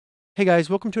Hey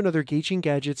guys, welcome to another Gauging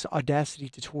Gadgets Audacity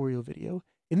tutorial video.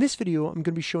 In this video, I'm going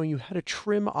to be showing you how to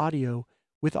trim audio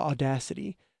with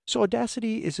Audacity. So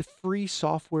Audacity is a free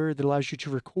software that allows you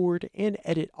to record and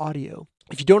edit audio.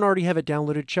 If you don't already have it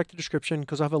downloaded, check the description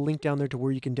because I'll have a link down there to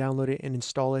where you can download it and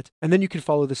install it. And then you can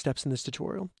follow the steps in this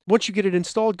tutorial. Once you get it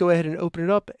installed, go ahead and open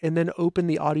it up and then open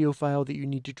the audio file that you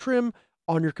need to trim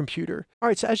on your computer. All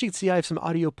right, so as you can see, I have some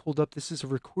audio pulled up. This is a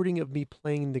recording of me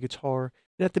playing the guitar.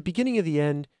 And at the beginning of the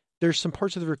end, there's some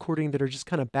parts of the recording that are just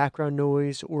kind of background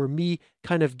noise or me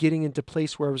kind of getting into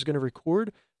place where I was going to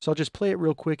record. So I'll just play it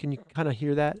real quick and you can kind of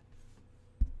hear that.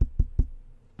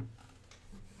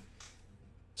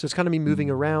 So it's kind of me moving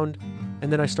around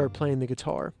and then I start playing the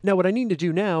guitar. Now what I need to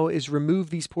do now is remove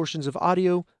these portions of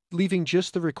audio, leaving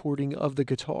just the recording of the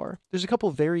guitar. There's a couple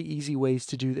very easy ways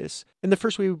to do this. And the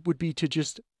first way would be to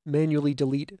just manually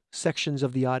delete sections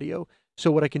of the audio. So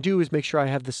what I can do is make sure I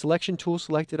have the selection tool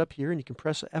selected up here, and you can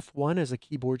press F1 as a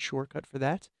keyboard shortcut for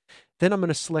that. Then I'm going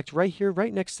to select right here,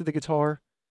 right next to the guitar,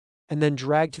 and then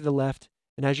drag to the left.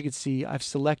 And as you can see, I've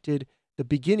selected the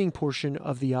beginning portion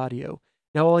of the audio.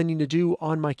 Now all I need to do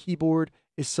on my keyboard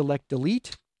is select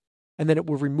delete, and then it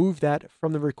will remove that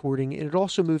from the recording. And it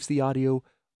also moves the audio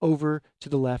over to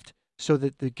the left so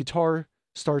that the guitar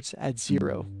starts at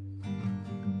 0.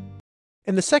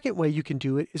 And the second way you can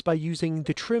do it is by using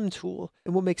the trim tool.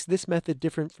 And what makes this method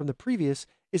different from the previous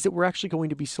is that we're actually going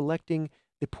to be selecting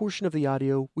the portion of the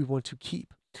audio we want to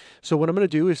keep. So what I'm going to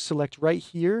do is select right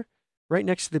here, right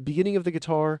next to the beginning of the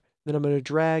guitar, then I'm going to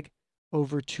drag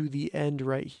over to the end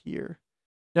right here.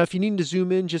 Now, if you need to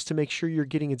zoom in just to make sure you're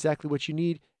getting exactly what you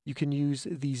need, you can use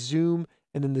the zoom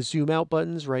and then the zoom out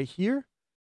buttons right here.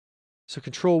 So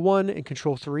Control 1 and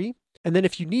Control 3. And then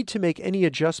if you need to make any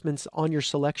adjustments on your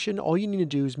selection, all you need to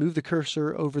do is move the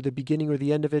cursor over the beginning or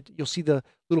the end of it. You'll see the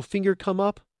little finger come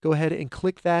up. Go ahead and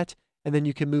click that, and then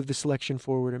you can move the selection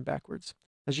forward and backwards.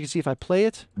 As you can see, if I play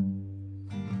it,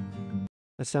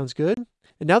 that sounds good.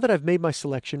 And now that I've made my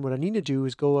selection, what I need to do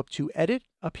is go up to Edit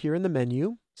up here in the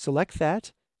menu, select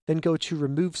that, then go to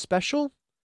Remove Special,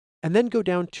 and then go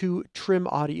down to Trim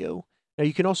Audio. Now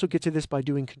you can also get to this by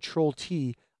doing Control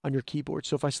T on your keyboard.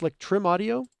 So if I select Trim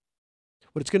Audio,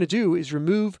 what it's going to do is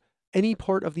remove any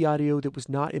part of the audio that was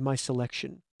not in my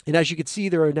selection. And as you can see,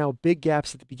 there are now big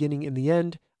gaps at the beginning and the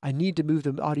end. I need to move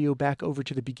the audio back over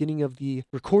to the beginning of the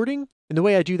recording. And the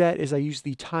way I do that is I use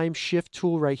the time shift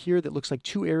tool right here that looks like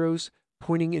 2 arrows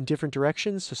pointing in different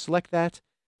directions. So select that.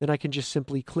 Then I can just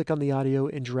simply click on the audio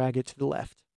and drag it to the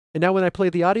left. And now when I play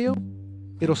the audio,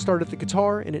 it'll start at the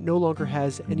guitar and it no longer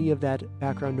has any of that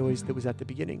background noise that was at the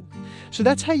beginning. So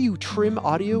that's how you trim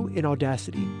audio in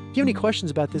Audacity. If you have any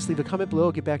questions about this, leave a comment below.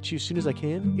 I'll get back to you as soon as I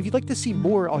can. If you'd like to see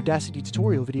more Audacity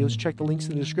tutorial videos, check the links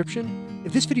in the description.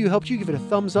 If this video helped you, give it a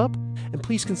thumbs up, and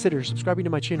please consider subscribing to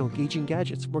my channel, Gauging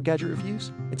Gadgets, for more gadget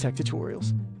reviews and tech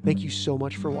tutorials. Thank you so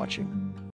much for watching.